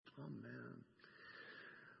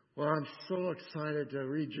Well, I'm so excited to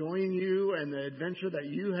rejoin you and the adventure that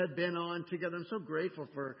you have been on together. I'm so grateful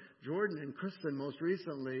for Jordan and Kristen most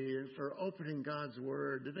recently for opening God's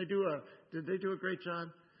Word. Did they do a great job?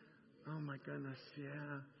 Oh my goodness,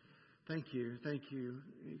 yeah. Thank you,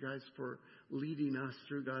 you guys, for leading us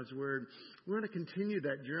through God's Word. We're going to continue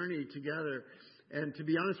that journey together. And to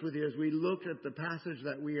be honest with you, as we look at the passage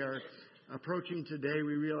that we are approaching today,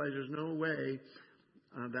 we realize there's no way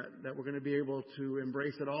that we're going to be able to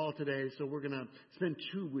embrace it all today. So we're going to spend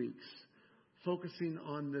 2 weeks focusing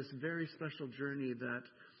on this very special journey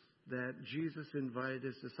that Jesus invited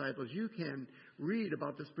his disciples. You can read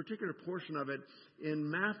about this particular portion of it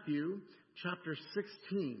in Matthew chapter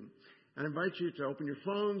 16. I invite you to open your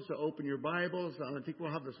phones, to open your Bibles. I think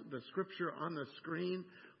we'll have the scripture on the screen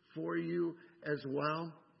for you as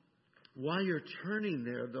well. While you're turning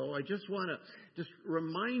there, though, I just want to just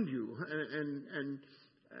remind you and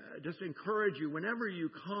just encourage you, whenever you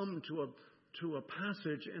come to a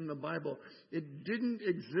passage in the Bible, it didn't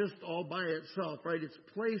exist all by itself, right? It's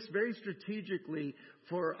placed very strategically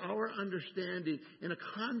for our understanding in a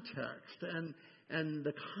context. And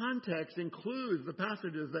the context includes the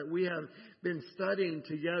passages that we have been studying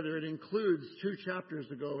together. It includes 2 chapters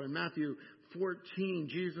ago in Matthew 14,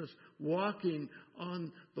 Jesus walking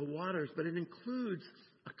on the waters. But it includes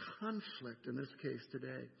a conflict in this case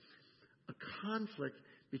today. A conflict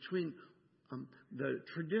between the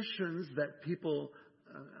traditions that people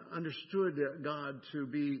understood God to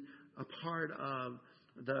be a part of,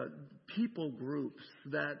 the people groups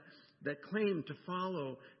that claim to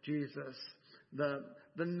follow Jesus, the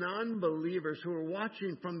non-believers who are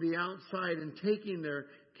watching from the outside and taking their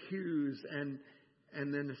cues, and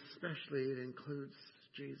then especially it includes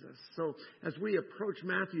Jesus. So as we approach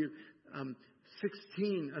Matthew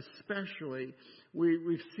 16 especially,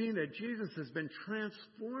 we've seen that Jesus has been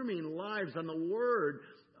transforming lives, and the word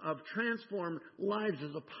of transform lives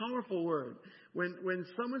is a powerful word. When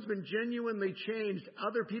someone's been genuinely changed,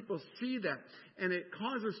 other people see that, and it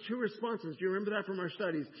causes 2 responses. Do you remember that from our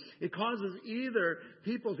studies? It causes either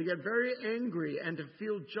people to get very angry and to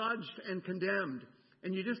feel judged and condemned.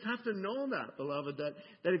 And you just have to know that, beloved, that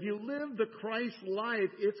if you live the Christ life,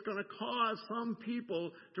 it's going to cause some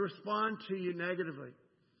people to respond to you negatively.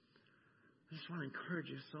 I just want to encourage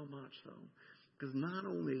you so much, though, because not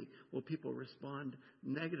only will people respond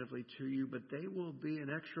negatively to you, but they will be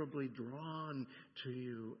inexorably drawn to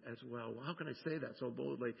you as well. Well, how can I say that so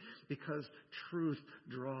boldly? Because truth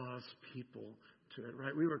draws people to it,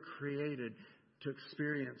 right? We were created to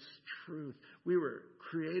experience truth. We were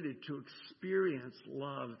created to experience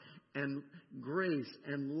love, and grace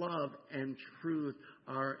and love and truth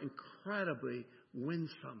are incredibly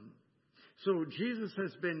winsome. So Jesus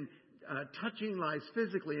has been touching lives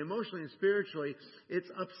physically, emotionally, and spiritually. It's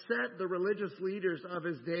upset the religious leaders of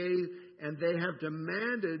his day, and they have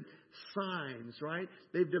demanded signs, right?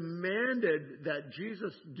 They've demanded that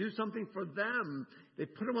Jesus do something for them. They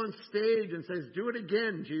put him on stage and says, "Do it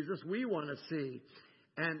again, Jesus. We want to see."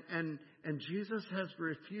 And Jesus has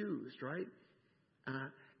refused, right?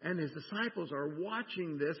 And his disciples are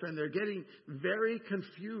watching this, and they're getting very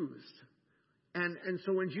confused. And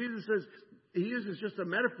so when Jesus says, he uses just a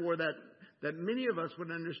metaphor that many of us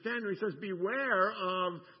would understand. He says, beware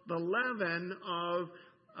of the leaven of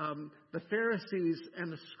the Pharisees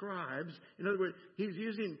and the scribes. In other words, he's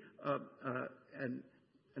using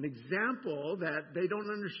an example that they don't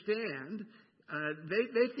understand.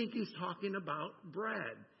 They think he's talking about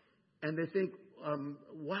bread. And they think,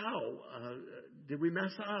 wow, did we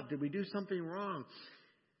mess up? Did we do something wrong?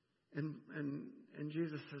 And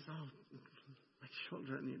Jesus says, oh, my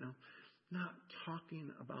children, not talking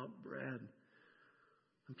about bread.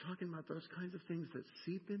 I'm talking about those kinds of things that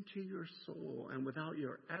seep into your soul, and without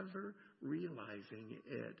your ever realizing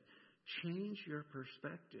it, change your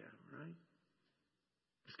perspective, right?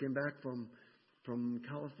 Just came back from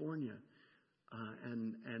California,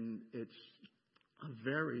 and it's a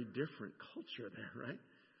very different culture there, right?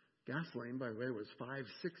 Gasoline, by the way, was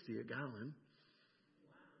 $5.60 a gallon.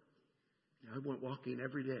 I went walking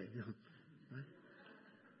every day, right?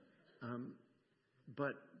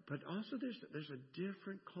 But also there's a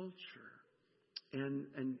different culture, and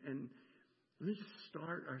let me just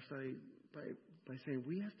start our study by saying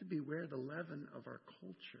we have to beware the leaven of our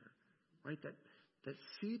culture, right? That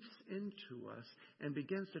seeps into us and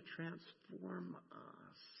begins to transform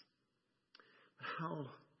us.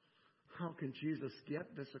 How can Jesus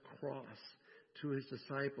get this across to his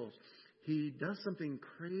disciples? He does something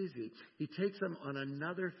crazy. He takes them on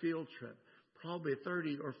another field trip, probably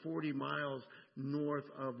 30 or 40 miles north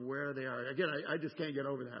of where they are. Again, I just can't get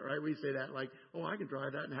over that, right? We say that like, oh, I can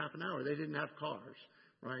drive that in half an hour. They didn't have cars.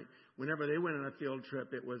 right? Whenever they went on a field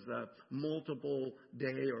trip, it was a multiple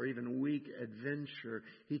day or even week adventure.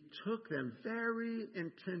 He took them very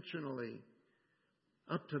intentionally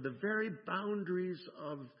up to the very boundaries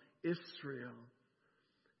of Israel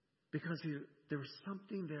because there was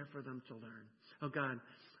something there for them to learn. Oh God,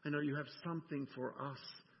 I know you have something for us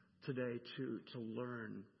today to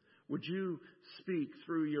learn. Would you speak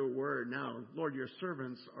through your word now? Lord, your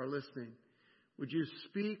servants are listening. Would you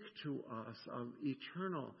speak to us of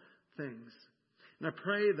eternal things? And I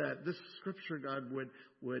pray that this scripture, God,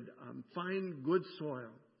 would find good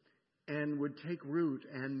soil and would take root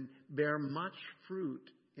and bear much fruit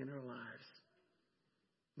in our lives.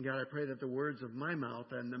 And God, I pray that the words of my mouth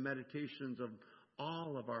and the meditations of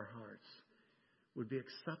all of our hearts would be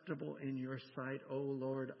acceptable in your sight, O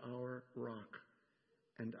Lord, our rock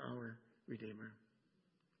and our Redeemer.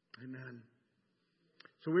 Amen.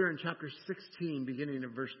 So we're in chapter 16, beginning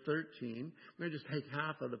of verse 13. We're going to just take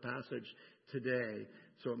half of the passage today,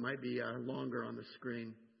 so it might be longer on the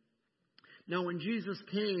screen. Now, when Jesus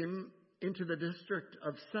came into the district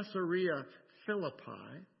of Caesarea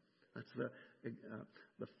Philippi, that's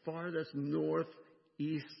the farthest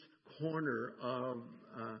northeast corner of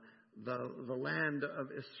the land of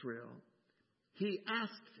Israel, he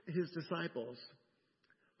asked his disciples,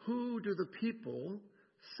 "Who do the people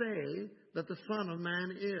say that the Son of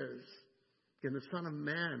Man is?" And the Son of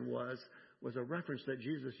Man was a reference that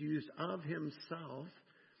Jesus used of himself.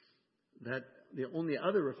 That the only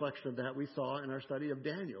other reflection of that we saw in our study of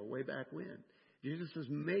Daniel way back when. Jesus is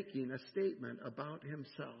making a statement about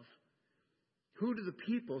himself. Who do the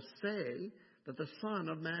people say that the Son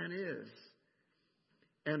of Man is?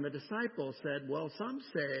 And the disciples said, well, some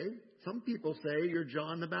people say you're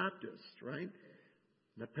John the Baptist, right?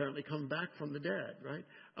 And apparently come back from the dead, right?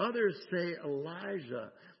 Others say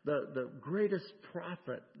Elijah, the greatest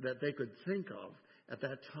prophet that they could think of at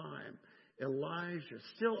that time. Elijah.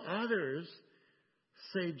 Still others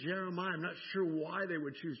say Jeremiah. I'm not sure why they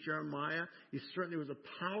would choose Jeremiah. He certainly was a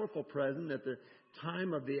powerful president at the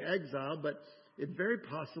time of the exile, but it's very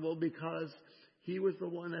possible because he was the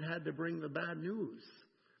one that had to bring the bad news.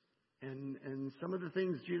 And some of the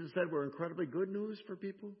things Jesus said were incredibly good news for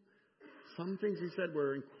people. Some things he said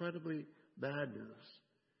were incredibly bad news.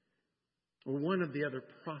 Or one of the other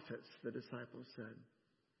prophets, the disciples said.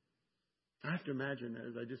 I have to imagine,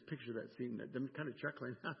 as I just picture that scene, that them kind of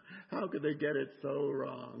chuckling, how could they get it so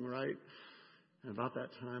wrong, right? And about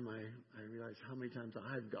that time, I realized how many times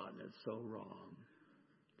I've gotten it so wrong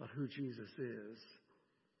about who Jesus is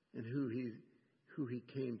and who he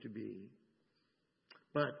came to be.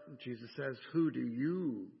 But Jesus says, who do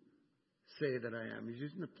you say that I am? He's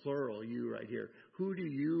using the plural, you right here. Who do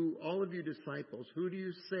you, all of you disciples, who do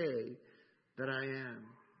you say that I am?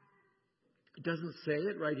 It doesn't say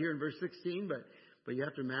it right here in verse 16, but you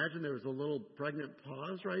have to imagine there was a little pregnant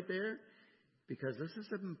pause right there because this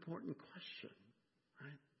is an important question,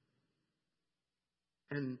 right?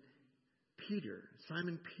 And Peter,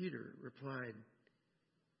 Simon Peter replied,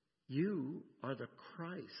 "You are the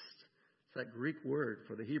Christ." It's that Greek word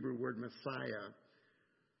for the Hebrew word Messiah,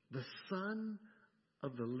 the Son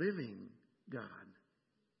of the living God.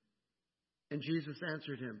 And Jesus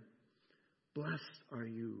answered him, "Blessed are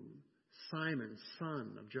you, Simon,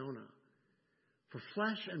 son of Jonah. For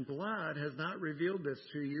flesh and blood has not revealed this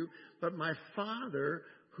to you, but my Father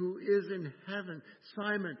who is in heaven."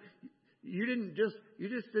 Simon, you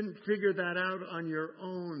just didn't figure that out on your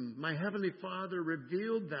own. My heavenly Father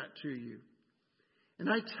revealed that to you. And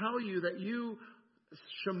I tell you that you,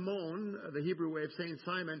 Shimon, the Hebrew way of saying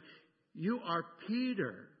Simon, you are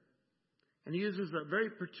Peter. And he uses a very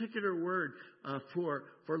particular word for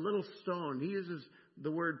little stone. He uses the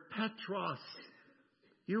word Petros.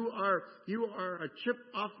 You are a chip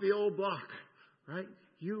off the old block, right?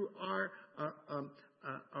 You are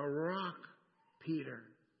a rock, Peter.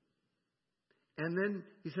 And then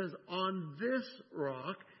he says, on this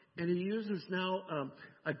rock, and he uses now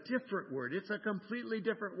a different word. It's a completely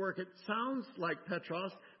different word. It sounds like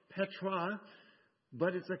Petros, Petra,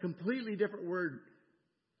 but it's a completely different word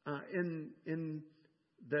in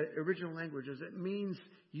the original languages. It means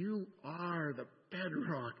you are the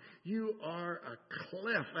bedrock. You are a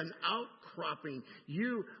cliff, an outcropping.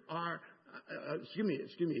 You are,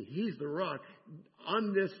 excuse me, he's the rock.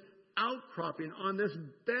 On this outcropping, on this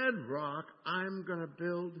bedrock, I'm going to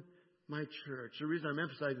build my church. The reason I'm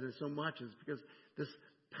emphasizing this so much is because this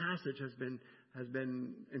passage has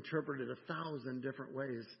been interpreted 1,000 different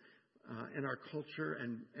ways in our culture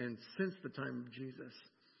and since the time of Jesus.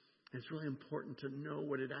 It's really important to know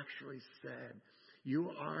what it actually said. You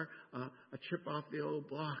are a chip off the old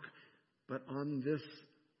block, but on this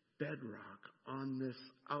bedrock, on this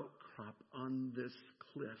outcrop, on this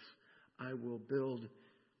cliff, I will build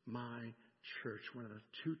my church. One of the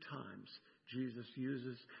 2 times Jesus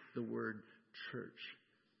uses the word church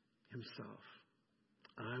himself.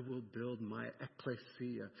 I will build my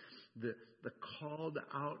ecclesia, the called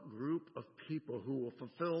out group of people who will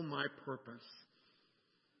fulfill my purpose.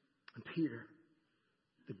 And Peter,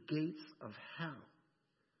 the gates of hell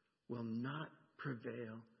will not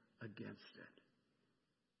prevail against it.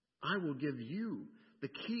 I will give you the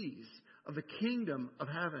keys of the kingdom of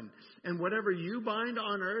heaven. And whatever you bind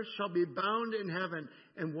on earth shall be bound in heaven.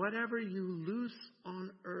 And whatever you loose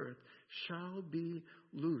on earth shall be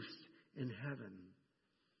loosed in heaven.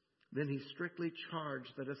 Then he strictly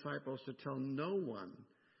charged the disciples to tell no one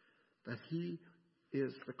that he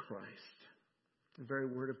is the Christ. The very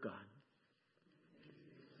word of God.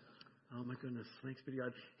 Oh my goodness, thanks be to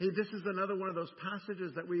God. Hey, this is another one of those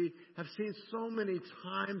passages that we have seen so many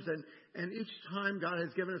times, and each time God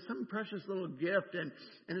has given us some precious little gift, and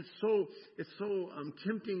it's so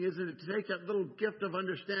tempting, isn't it, to take that little gift of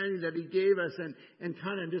understanding that He gave us and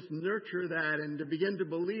kind of just nurture that and to begin to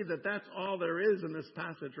believe that that's all there is in this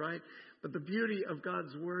passage, right? But the beauty of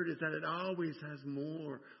God's Word is that it always has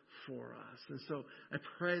more for us. And so I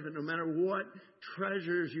pray that no matter what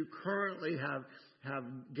treasures you currently have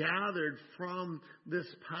gathered from this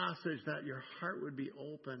passage, that your heart would be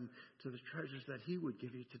open to the treasures that He would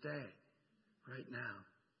give you today, right now.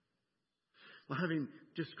 Well, having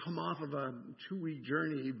just come off of a 2-week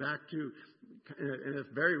journey back to, in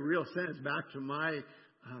a very real sense, back to my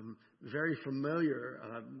very familiar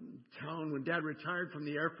town. When Dad retired from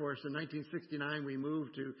the Air Force in 1969, we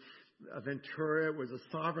moved to Ventura. It was a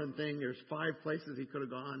sovereign thing. There's 5 places he could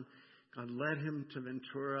have gone. God led him to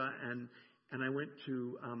Ventura, and I went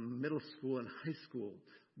to middle school and high school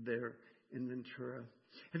there in Ventura.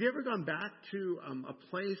 Have you ever gone back to a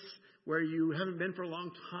place where you haven't been for a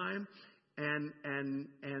long time, and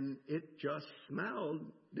it just smelled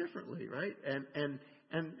differently, right? And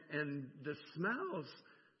the smells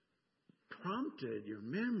prompted your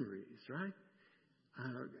memories, right?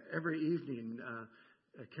 Every evening,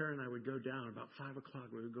 Karen and I would go down about 5 o'clock.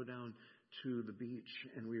 We would go down to the beach,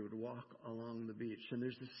 and we would walk along the beach. And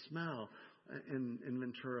there's this smell in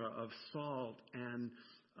Ventura of salt and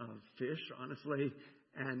of fish, honestly,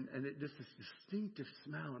 and it just this distinctive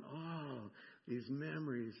smell, and all these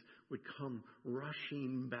memories would come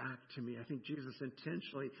rushing back to me. I think Jesus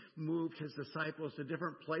intentionally moved His disciples to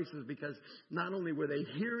different places because not only were they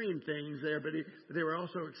hearing things there, but they were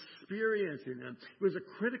also experiencing them. It was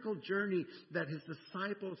a critical journey that His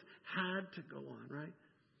disciples had to go on, right?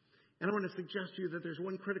 And I want to suggest to you that there's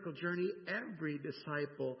one critical journey every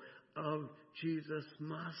disciple of Jesus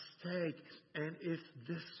must take, and it's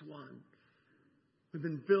this one. We've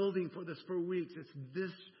been building for this for weeks. It's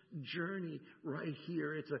this journey right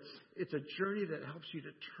here. It's a journey that helps you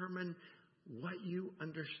determine what you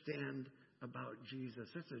understand about Jesus.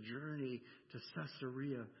 It's a journey to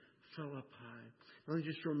Caesarea Philippi. Let me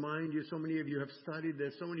just remind you, so many of you have studied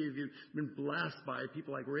this. So many of you have been blessed by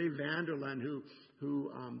people like Ray Vanderland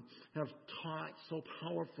who have taught so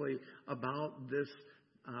powerfully about this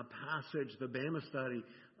passage. The Bama study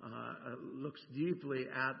looks deeply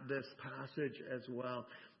at this passage as well.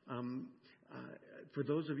 For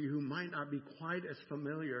those of you who might not be quite as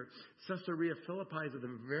familiar, Caesarea Philippi is at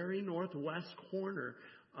the very northwest corner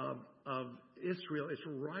of Israel. It's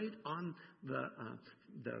right on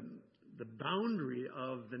the boundary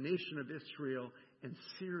of the nation of Israel and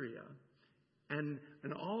Syria. And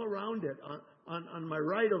all around it, on my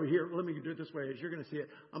right over here, let me do it this way, as you're going to see it.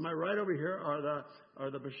 On my right over here are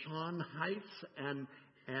the Bashan Heights, and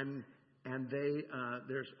they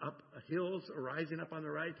there's up hills rising up on the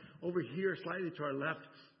right. Over here, slightly to our left,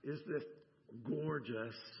 is this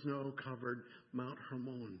gorgeous snow-covered Mount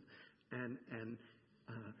Hermon, and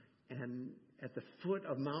at the foot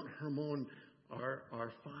of Mount Hermon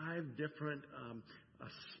are 5 different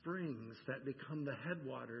springs that become the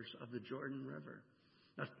headwaters of the Jordan River.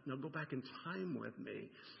 Now go back in time with me.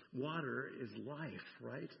 Water is life,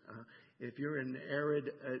 right? If you're in an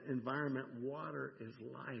arid environment, water is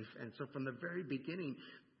life. And so from the very beginning,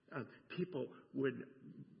 people would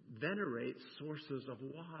venerate sources of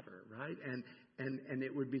water, right? And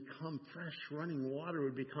it would become fresh running water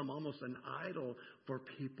would become almost an idol for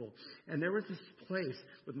people. And there was this place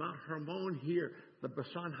with Mount Hermon here, the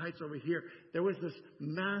Bashan Heights over here. There was this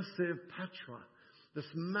massive Petra, this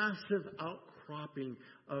massive outcropping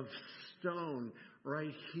of stone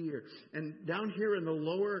right here. And down here in the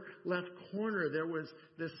lower left corner, there was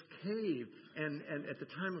this cave. And at the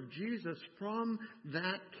time of Jesus, from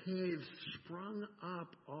that cave sprung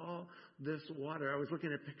up all this water. I was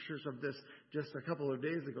looking at pictures of this just a couple of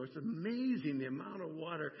days ago. It's amazing the amount of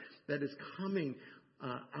water that is coming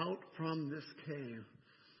out from this cave.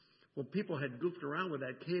 Well, people had goofed around with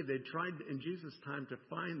that cave. They tried in Jesus' time to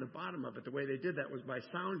find the bottom of it. The way they did that was by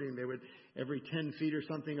sounding. They would, every 10 feet or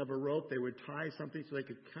something of a rope, they would tie something so they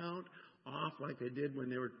could count off like they did when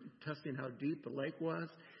they were testing how deep the lake was.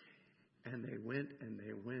 And they went and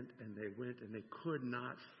they went and they went and they could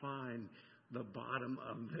not find the bottom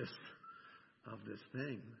of this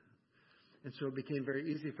thing. And so it became very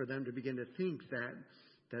easy for them to begin to think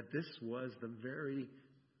that this was the very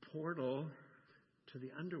portal to the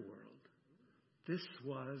underworld. This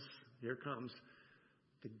was, here comes,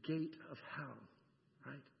 the gate of hell,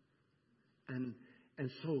 right? And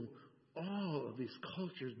so all of these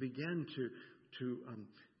cultures began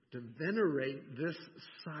to venerate this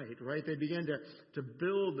site, right? They began to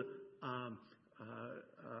build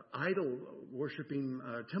idol worshiping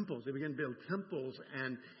temples. They began to build temples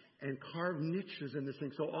and carve niches in this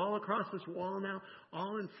thing. So all across this wall now,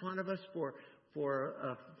 all in front of us for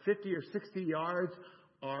 50 or 60 yards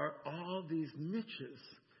are all these niches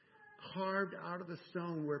carved out of the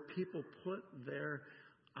stone where people put their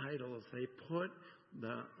idols. They put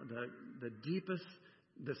the deepest,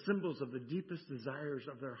 the symbols of the deepest desires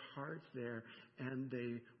of their hearts there, and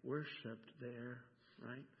they worshiped there,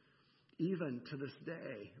 right? Even to this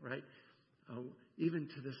day, right? Even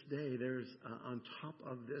to this day, there's on top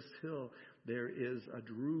of this hill, there is a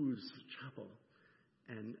Druze chapel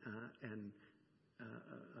and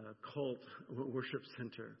a cult worship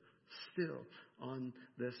center still on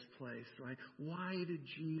this place, right? Why did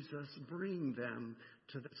Jesus bring them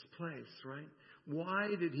to this place, right? Why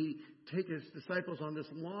did he take his disciples on this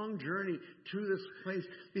long journey to this place?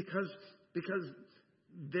 Because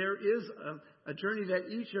there is a journey that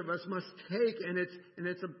each of us must take, and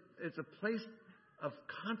it's a place of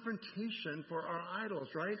confrontation for our idols,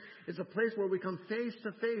 right? It's a place where we come face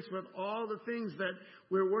to face with all the things that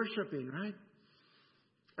we're worshiping, right?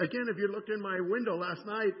 Again, if you looked in my window last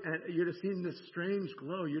night, and you'd have seen this strange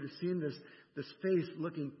glow. You'd have seen this face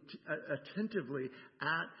looking attentively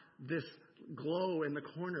at this glow in the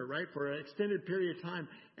corner, right, for an extended period of time.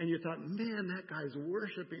 And you thought, man, that guy's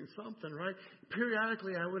worshiping something, right?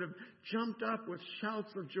 Periodically, I would have jumped up with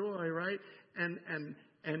shouts of joy, right? And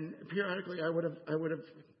periodically, I would have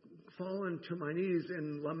fallen to my knees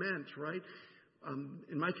in lament, right?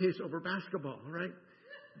 In my case, over basketball, right?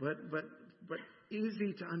 But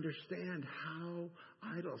easy to understand how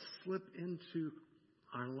idols slip into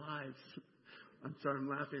our lives. I'm sorry, I'm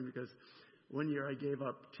laughing because one year I gave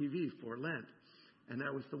up TV for Lent. And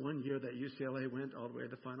that was the one year that UCLA went all the way to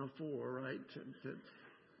the Final Four, right?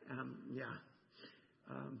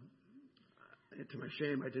 To my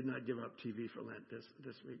shame, I did not give up TV for Lent this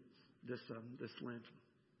week, this Lent.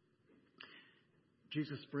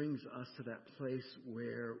 Jesus brings us to that place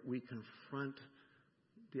where we confront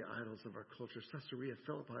the idols of our culture. Caesarea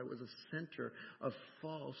Philippi was a center of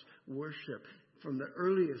false worship. From the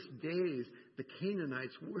earliest days, the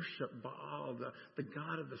Canaanites worshiped Baal, the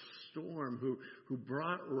god of the storm, who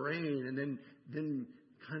brought rain and then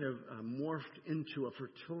kind of morphed into a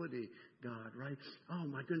fertility god, right? Oh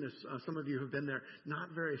my goodness, some of you have been there.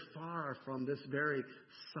 Not very far from this very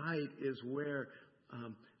site is where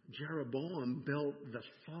Jeroboam built the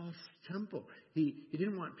false temple. He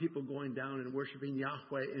didn't want people going down and worshiping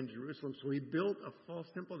Yahweh in Jerusalem, so he built a false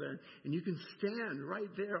temple there. And you can stand right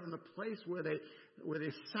there on the place where they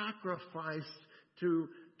sacrificed to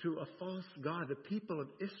a false god, the people of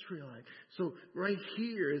Israel. So right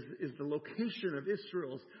here is the location of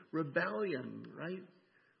Israel's rebellion, right?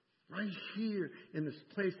 Right here in this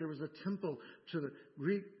place, there was a temple to the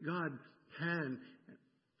Greek god Pan.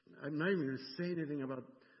 I'm not even going to say anything about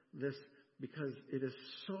this because it is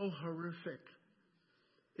so horrific.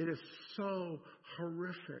 It is so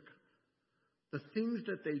horrific. The things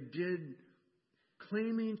that they did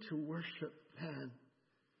claiming to worship Pan.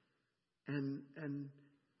 And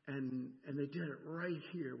they did it right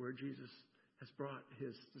here where Jesus has brought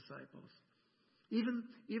his disciples. Even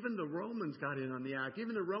the Romans got in on the act.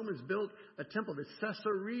 Even the Romans built a temple to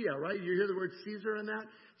Caesarea, right? You hear the word Caesar in that?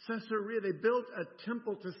 Caesarea, they built a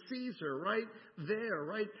temple to Caesar right there,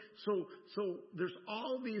 right? So there's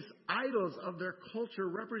all these idols of their culture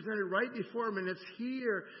represented right before them, and it's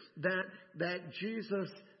here that Jesus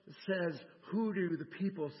says, "Who do the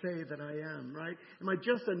people say that I am?" Right? Am I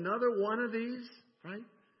just another one of these? Right?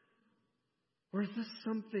 Or is this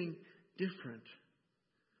something different?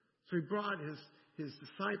 So he brought his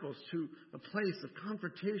disciples to a place of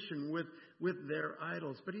confrontation with their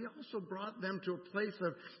idols. But he also brought them to a place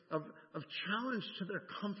of challenge to their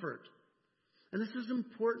comfort. And this is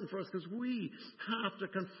important for us because we have to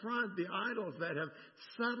confront the idols that have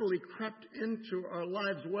subtly crept into our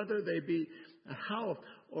lives, whether they be health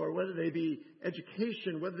or whether they be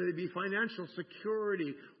education, whether they be financial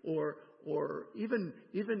security or even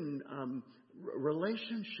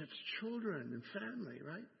relationships, children and family,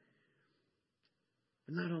 right?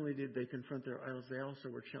 But not only did they confront their idols, they also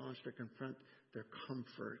were challenged to confront their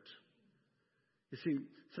comfort. You see,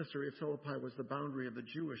 Caesarea Philippi was the boundary of the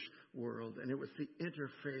Jewish world, and it was the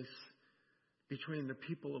interface between the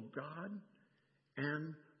people of God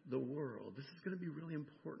and the world. This is going to be really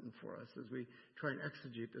important for us as we try and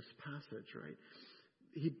exegete this passage, right?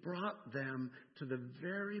 He brought them to the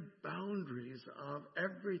very boundaries of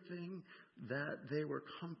everything that they were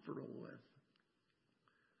comfortable with.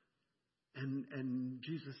 And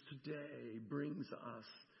Jesus today brings us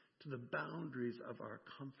to the boundaries of our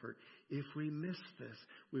comfort. If we miss this,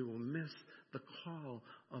 we will miss the call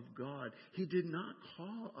of God. He did not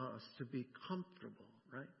call us to be comfortable,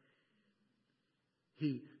 right?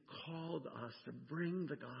 He called us to bring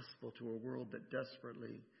the gospel to a world that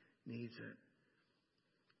desperately needs it.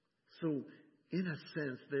 So, in a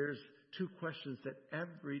sense, there's two questions that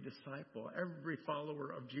every disciple, every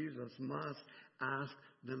follower of Jesus must ask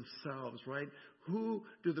themselves, right? Who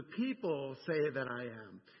do the people say that I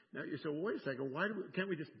am? Now, you say, well, wait a second, can't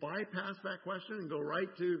we just bypass that question and go right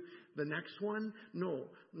to the next one? No,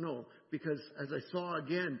 because as I saw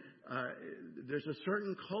again, there's a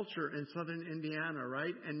certain culture in southern Indiana,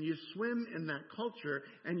 right? And you swim in that culture,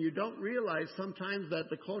 and you don't realize sometimes that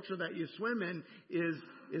the culture that you swim in is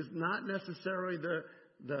not necessarily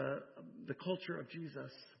the culture of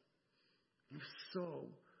Jesus. So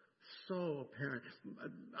apparent.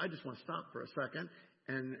 I just want to stop for a second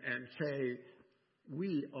and say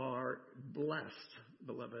we are blessed,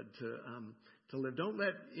 beloved, to live. Don't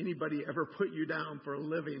let anybody ever put you down for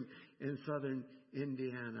living in southern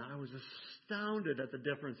Indiana. I was astounded at the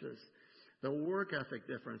differences, the work ethic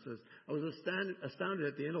differences. I was astounded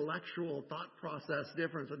at the intellectual thought process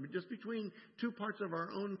difference just between two parts of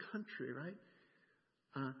our own country, right?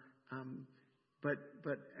 And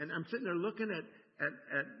I'm sitting there looking at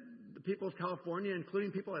the people of California,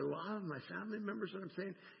 including people I love, my family members, and I'm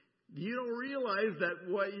saying, you don't realize that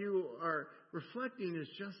what you are reflecting is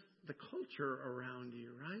just the culture around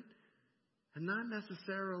you, right? And not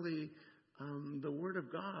necessarily the Word of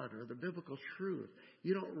God or the biblical truth.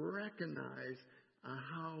 You don't recognize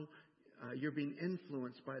how you're being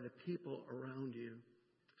influenced by the people around you.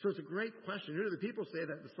 So it's a great question. Who do the people say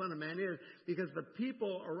that the Son of Man is? Because the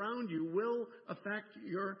people around you will affect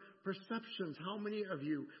your perceptions. How many of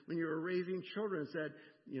you, when you were raising children, said,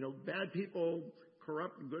 bad people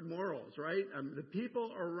corrupt good morals, right? The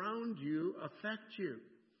people around you affect you.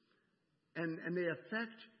 And they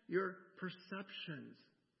affect your perceptions.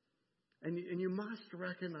 And you must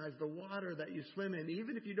recognize the water that you swim in.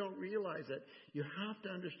 Even if you don't realize it, you have to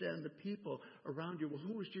understand the people around you. Well,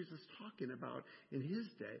 who was Jesus talking about in his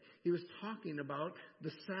day? He was talking about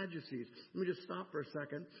the Sadducees. Let me just stop for a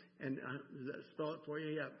second and spell it for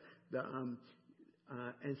you. Yeah.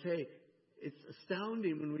 And say, it's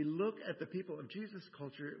astounding when we look at the people of Jesus'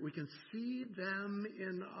 culture, we can see them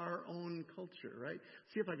in our own culture, right?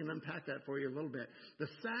 See if I can unpack that for you a little bit. The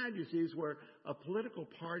Sadducees were a political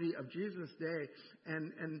party of Jesus' day,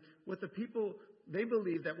 and what the people, they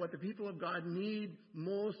believe that what the people of God need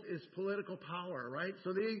most is political power, right?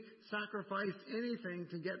 So they sacrificed anything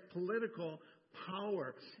to get political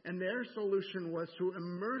power, and their solution was to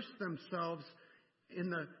immerse themselves in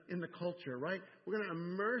the culture, right? We're going to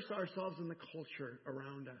immerse ourselves in the culture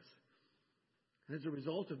around us. And as a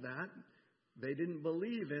result of that, they didn't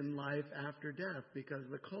believe in life after death because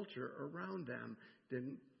the culture around them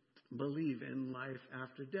didn't believe in life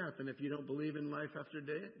after death. And if you don't believe in life after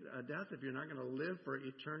death, if you're not going to live for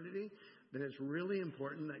eternity, then it's really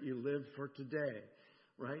important that you live for today,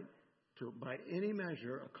 right? To, by any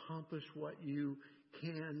measure, accomplish what you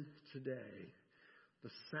can today. The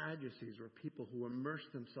Sadducees were people who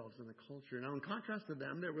immersed themselves in the culture. Now, in contrast to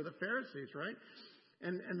them, there were the Pharisees, right?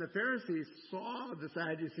 And the Pharisees saw the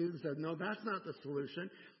Sadducees and said, no, that's not the solution.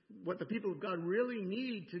 What the people of God really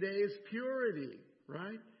need today is purity,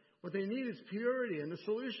 right? What they need is purity. And the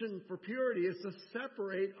solution for purity is to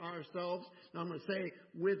separate ourselves, now I'm going to say,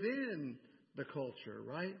 within the culture,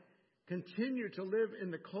 right? Continue to live in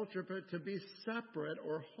the culture, but to be separate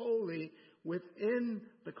or holy within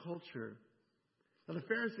the culture. Now, the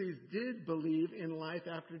Pharisees did believe in life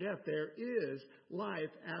after death. There is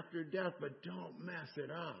life after death, but don't mess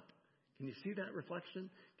it up. Can you see that reflection?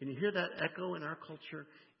 Can you hear that echo in our culture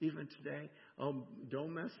even today? Oh,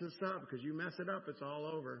 don't mess this up, because you mess it up, it's all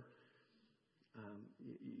over.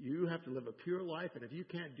 You have to live a pure life, and if you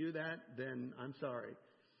can't do that, then I'm sorry.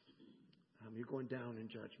 You're going down in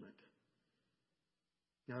judgment.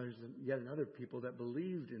 Now, there's yet another people that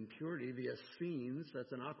believed in purity, the Essenes.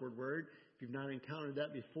 That's an awkward word if you've not encountered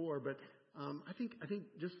that before. But I think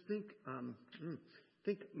just think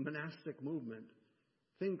monastic movement.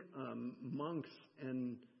 Think monks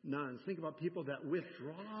and nuns. Think about people that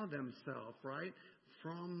withdraw themselves, right,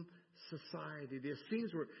 from society. The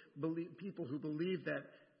Essenes were people who believed that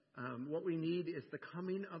what we need is the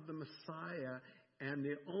coming of the Messiah, and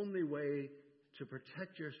the only way to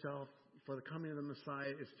protect yourself for the coming of the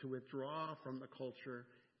Messiah is to withdraw from the culture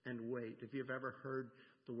and wait. If you've ever heard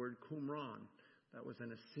the word Qumran, that was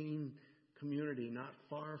an Essene community not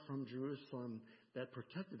far from Jerusalem that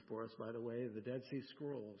protected for us, by the way, the Dead Sea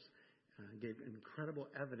Scrolls. Gave incredible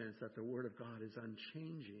evidence that the Word of God is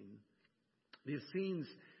unchanging. The Essenes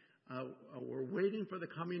were waiting for the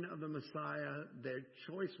coming of the Messiah. Their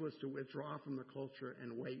choice was to withdraw from the culture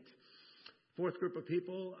and wait. Fourth group of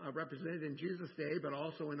people represented in Jesus' day, but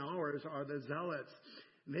also in ours, are the Zealots.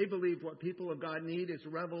 And they believe what people of God need is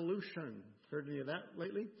revolution. Heard any of that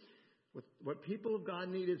lately? What people of God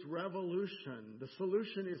need is revolution. The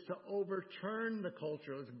solution is to overturn the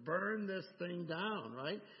culture. Let's burn this thing down,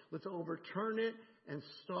 right? Let's overturn it and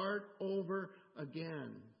start over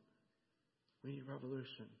again. We need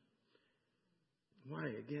revolution. Why,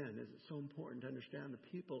 again, is it so important to understand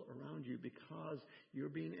the people around you? Because you're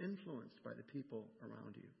being influenced by the people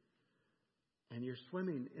around you. And you're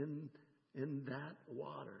swimming in that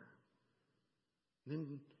water.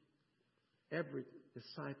 Then every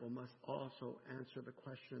disciple must also answer the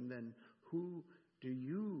question, then, who do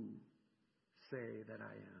you say that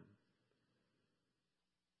I am?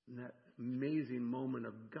 In that amazing moment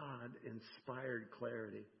of God-inspired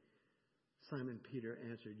clarity, Simon Peter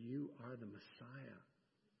answered, you are the Messiah.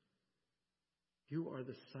 You are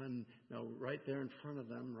the Son. Now, right there in front of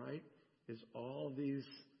them, right, is all these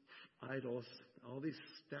idols, all these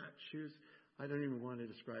statues. I don't even want to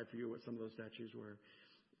describe for you what some of those statues were.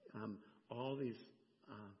 All these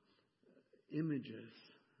images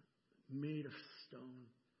made of stone,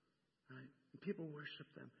 right? And people worship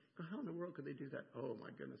them. How in the world could they do that? Oh, my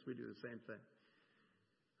goodness, we do the same thing,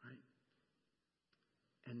 right?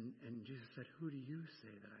 And Jesus said, who do you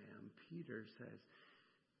say that I am? Peter says,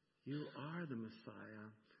 you are the Messiah,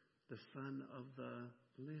 the Son of the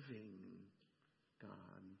living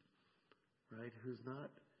God, right? Who's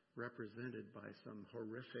not represented by some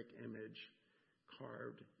horrific image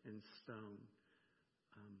carved in stone,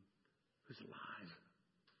 who's alive,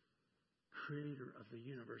 creator of the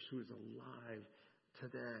universe, who is alive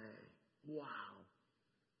today. Wow.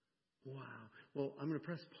 Well, I'm going to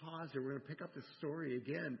press pause here. We're going to pick up this story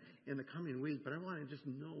again in the coming week, but I want to just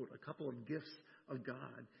note a couple of gifts of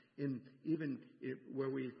God where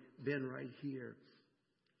we've been right here.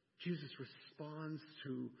 Jesus responds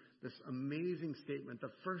to this amazing statement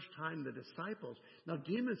the first time the disciples. Now,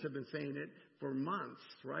 demons have been saying it for months,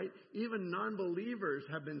 right? Even non-believers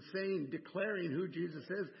have been declaring who Jesus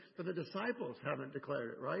is, but the disciples haven't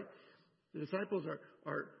declared it, right? The disciples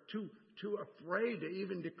are too afraid to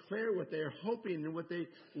even declare what they're hoping and what they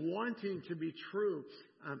wanting to be true.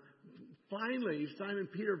 Finally, Simon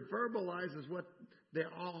Peter verbalizes what they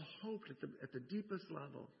all hoped at the deepest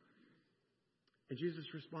level. And Jesus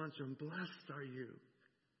responds to him, blessed are you,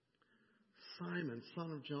 Simon,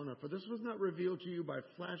 son of Jonah, for this was not revealed to you by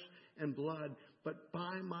flesh and blood, but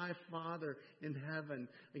by my Father in heaven.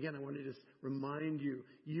 Again, I want to just remind you,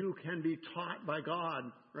 you can be taught by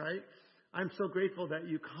God, right? I'm so grateful that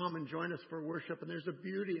you come and join us for worship, and there's a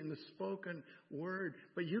beauty in the spoken word.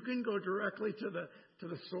 But you can go directly to the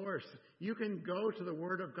source. You can go to the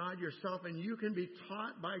Word of God yourself, and you can be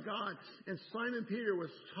taught by God. And Simon Peter was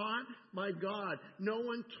taught by God. No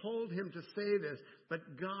one told him to say this, but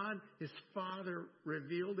God, his Father,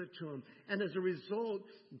 revealed it to him. And as a result,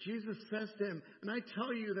 Jesus says to him, and I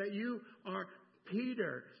tell you that you are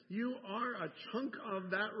Peter, you are a chunk of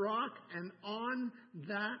that rock, and on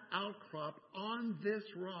that outcrop, on this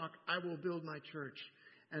rock, I will build my church.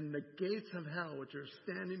 And the gates of hell, which are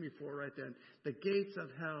standing before right then, the gates of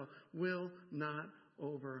hell will not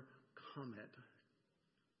overcome it.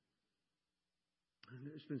 And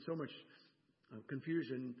there's been so much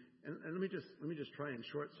confusion, and let me just try and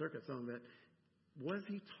short circuit some of it. Was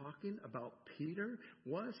he talking about Peter?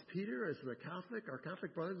 Was Peter, as our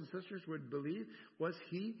Catholic brothers and sisters would believe, was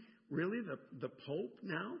he really the Pope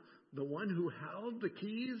now? The one who held the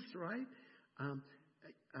keys, right?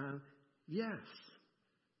 Yes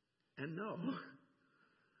and no.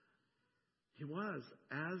 He was,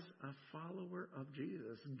 as a follower of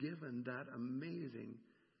Jesus, given that amazing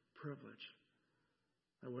privilege.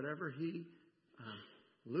 That whatever he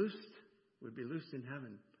loosed would be loosed in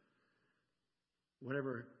heaven.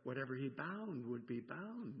 Whatever he bound would be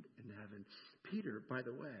bound in heaven. Peter, by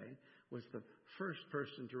the way, was the first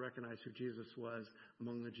person to recognize who Jesus was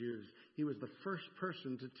among the Jews. He was the first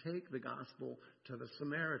person to take the gospel to the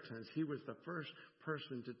Samaritans. He was the first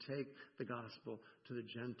person to take the gospel to the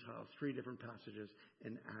Gentiles. 3 different passages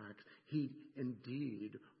in Acts. He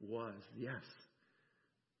indeed was, yes.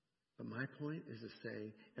 But my point is to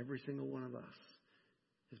say every single one of us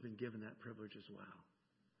has been given that privilege as well,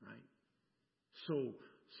 right? So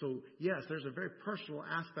yes, there's a very personal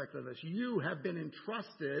aspect of this. You have been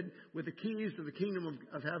entrusted with the keys to the kingdom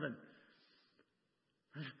of heaven.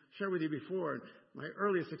 I shared with you before my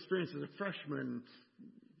earliest experience as a freshman,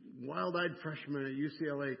 wild-eyed freshman at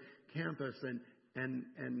UCLA campus,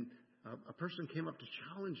 and a person came up to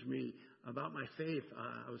challenge me about my faith.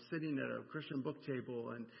 I was sitting at a Christian book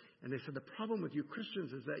table, and they said, the problem with you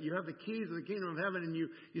Christians is that you have the keys of the kingdom of heaven, and you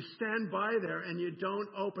stand by there and you don't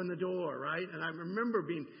open the door, right? And I remember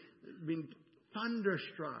being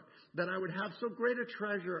thunderstruck that I would have so great a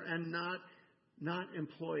treasure and not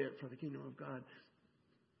employ it for the kingdom of God.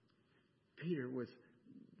 Peter was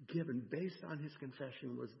given, based on his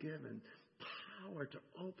confession, was given power to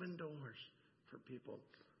open doors for people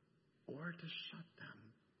or to shut them.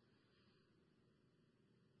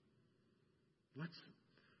 What's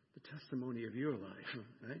the testimony of your life,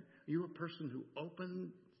 right? Are you a person who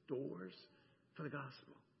opens doors for the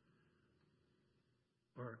gospel?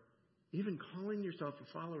 Or even calling yourself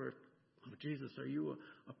a follower of Jesus, are you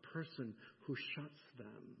a person who shuts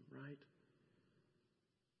them, right?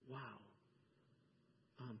 Wow.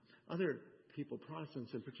 Other people,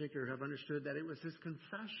 Protestants in particular, have understood that it was his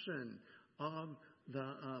confession of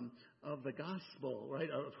the gospel, right,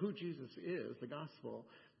 of who Jesus is, the gospel,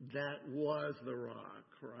 that was the rock,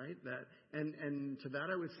 right? And to that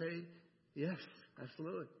I would say, yes,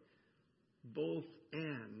 absolutely. Both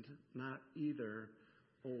and, not either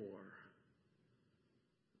or.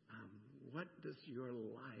 What does your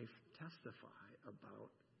life testify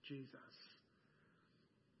about Jesus?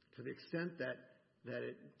 To the extent that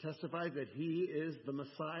it testifies that he is the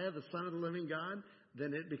Messiah, the Son of the living God,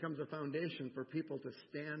 then it becomes a foundation for people to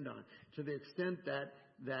stand on. To the extent that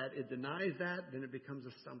it denies that, then it becomes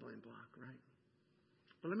a stumbling block, right?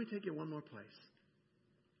 But let me take you one more place.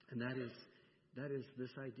 And that is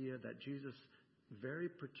this idea that Jesus very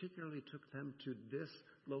particularly took them to this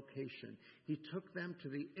location. He took them to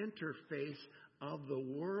the interface of the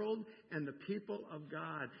world and the people of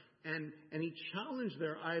God. And he challenged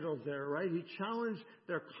their idols there, right? He challenged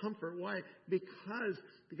their comfort. Why? Because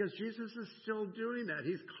Jesus is still doing that.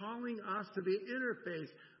 He's calling us to the interface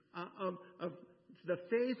of the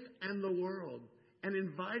faith and the world and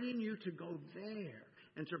inviting you to go there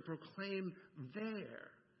and to proclaim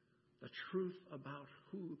there the truth about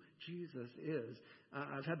who Jesus is.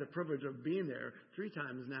 I've had the privilege of being there 3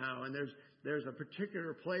 times now, and there's a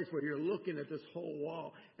particular place where you're looking at this whole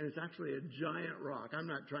wall, and it's actually a giant rock. I'm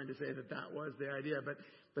not trying to say that was the idea,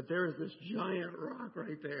 but there is this giant rock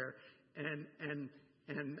right there, and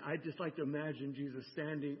I just like to imagine Jesus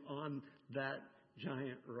standing on that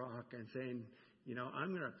giant rock and saying, you know,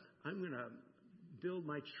 I'm gonna build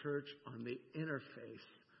my church on the interface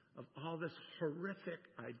of all this horrific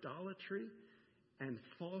idolatry and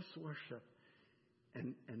false worship,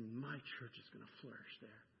 and my church is going to flourish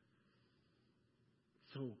there.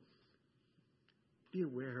 So be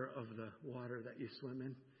aware of the water that you swim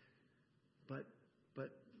in, but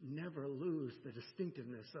never lose the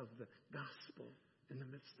distinctiveness of the gospel in the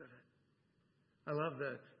midst of it. I love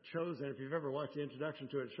the Chosen. If you've ever watched the introduction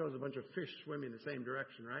to it, it shows a bunch of fish swimming the same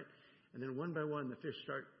direction, right? And then one by one, the fish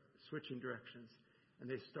start switching directions. And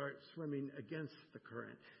they start swimming against the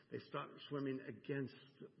current. They start swimming against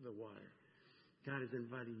the water. God is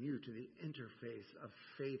inviting you to the interface of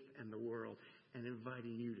faith and the world and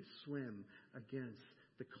inviting you to swim against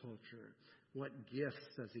the culture. What gifts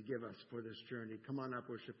does he give us for this journey? Come on up,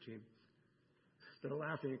 worship team. They're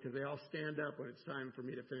laughing because they all stand up when it's time for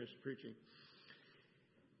me to finish preaching.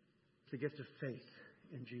 It's the gift of faith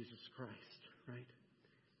in Jesus Christ, right?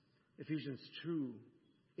 Ephesians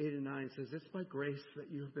 2:8-9 says, it's by grace that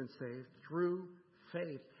you have been saved through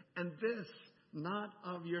faith. And this, not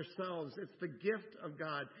of yourselves. It's the gift of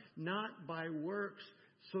God, not by works,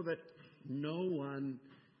 so that no one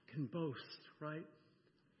can boast, right?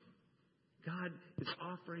 God is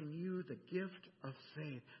offering you the gift of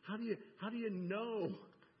faith. How do you know?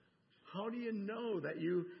 How do you know that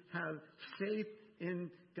you have faith in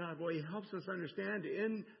God? Well, He helps us understand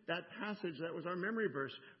in that passage that was our memory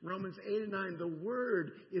verse, Romans 8 and 9, the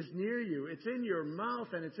Word is near you. It's in your mouth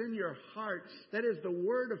and it's in your heart. That is the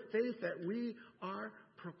word of faith that we are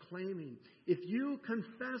proclaiming. If you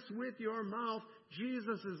confess with your mouth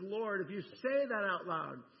Jesus is Lord, if you say that out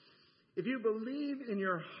loud, if you believe in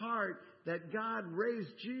your heart that God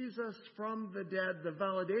raised Jesus from the dead, the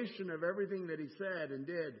validation of everything that He said and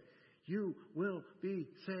did, you will be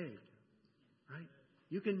saved. Right?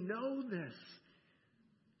 You can know this.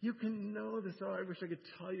 You can know this. Oh, I wish I could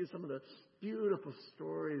tell you some of the beautiful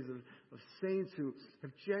stories of saints who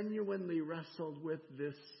have genuinely wrestled with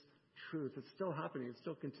this truth. It's still happening. It's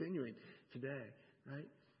still continuing today. Right?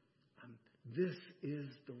 This is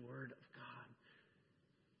the Word of God.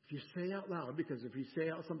 If you say out loud, because if you say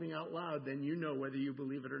out something out loud, then you know whether you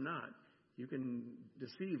believe it or not. You can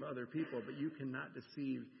deceive other people, but you cannot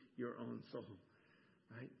deceive your own soul.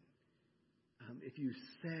 Right? If you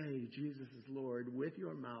say Jesus is Lord with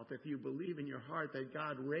your mouth, if you believe in your heart that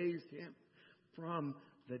God raised Him from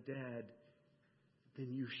the dead,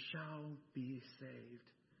 then you shall be saved.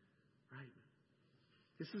 Right?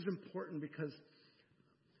 This is important because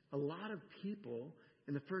a lot of people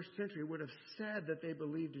in the first century would have said that they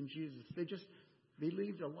believed in Jesus. They just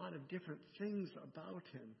believed a lot of different things about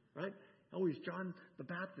Him, right? Oh, He's John the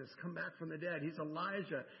Baptist, come back from the dead. He's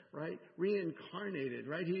Elijah, right? Reincarnated,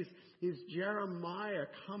 right? He's Jeremiah,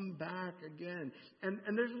 come back again. And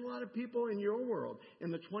there's a lot of people in your world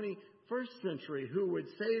in the 21st century who would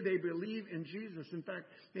say they believe in Jesus. In fact,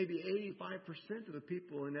 maybe 85% of the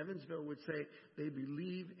people in Evansville would say they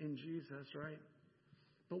believe in Jesus, right?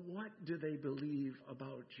 But what do they believe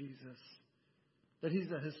about Jesus? That He's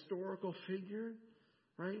a historical figure,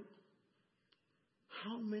 right?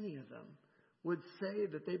 How many of them would say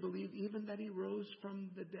that they believe even that He rose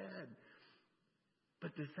from the dead?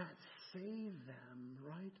 But does that save them,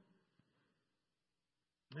 right?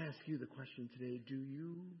 I ask you the question today, do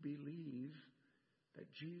you believe that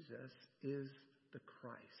Jesus is the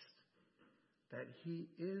Christ? That He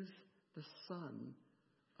is the Son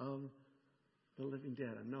of the living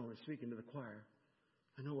dead? I know we're speaking to the choir.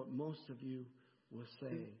 I know what most of you will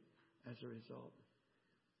say as a result.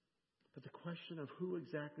 But the question of who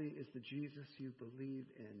exactly is the Jesus you believe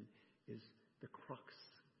in is the crux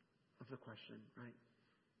of the question, right?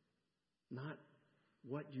 Not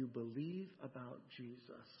what you believe about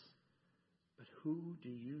Jesus, but who do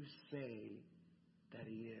you say that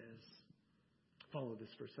He is? Follow this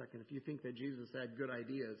for a second. If you think that Jesus had good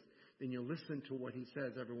ideas, then you'll listen to what He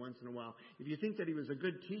says every once in a while. If you think that He was a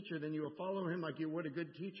good teacher, then you will follow Him like you would a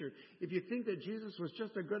good teacher. If you think that Jesus was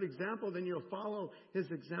just a good example, then you'll follow His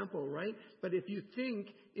example, right? But if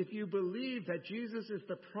you believe that Jesus is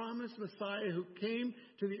the promised Messiah who came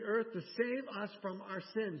to the earth to save us from our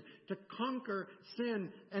sins, to conquer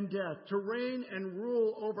sin and death, to reign and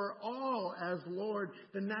rule over all as Lord,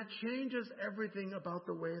 then that changes everything about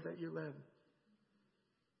the way that you live.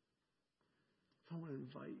 I want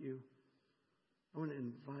to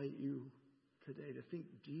invite you today to think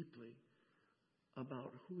deeply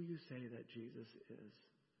about who you say that Jesus is.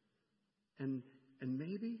 And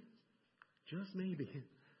maybe, just maybe,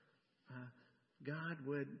 God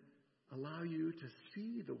would allow you to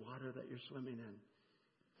see the water that you're swimming in.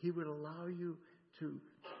 He would allow you to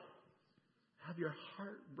have your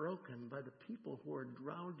heart broken by the people who are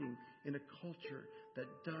drowning in a culture that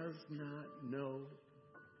does not know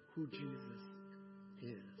who Jesus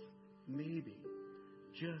is. Maybe,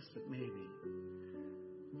 just maybe,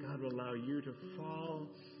 God will allow you to fall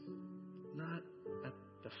not at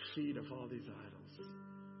the feet of all these idols,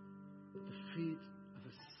 but the feet of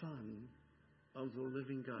the Son of the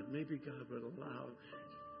living God. Maybe God would allow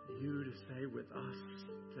you to say with us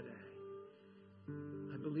today,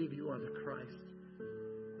 I believe you are the Christ,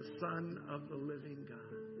 the Son of the living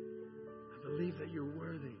God. I believe that you're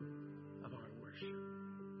worthy of our worship.